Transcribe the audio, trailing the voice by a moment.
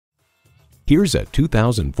Here's a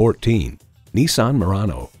 2014 Nissan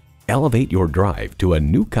Murano. Elevate your drive to a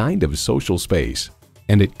new kind of social space.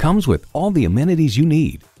 And it comes with all the amenities you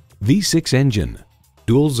need. V6 engine,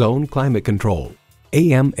 dual zone climate control,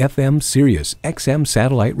 AM/FM Sirius XM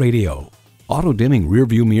satellite radio, auto dimming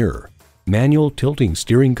rearview mirror, manual tilting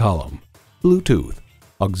steering column, Bluetooth,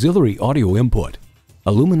 auxiliary audio input,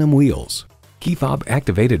 aluminum wheels, key fob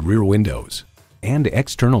activated rear windows, and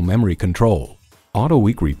external memory control.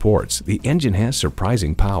 AutoWeek reports the engine has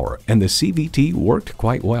surprising power and the CVT worked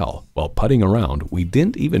quite well. While putting around, we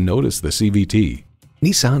didn't even notice the CVT.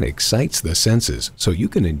 Nissan excites the senses so you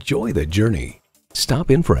can enjoy the journey.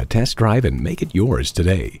 Stop in for a test drive and make it yours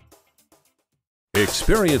today.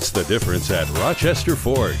 Experience the difference at Rochester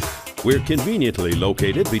Ford. We're conveniently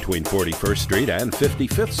located between 41st Street and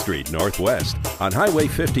 55th Street Northwest on Highway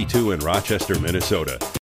 52 in Rochester, Minnesota.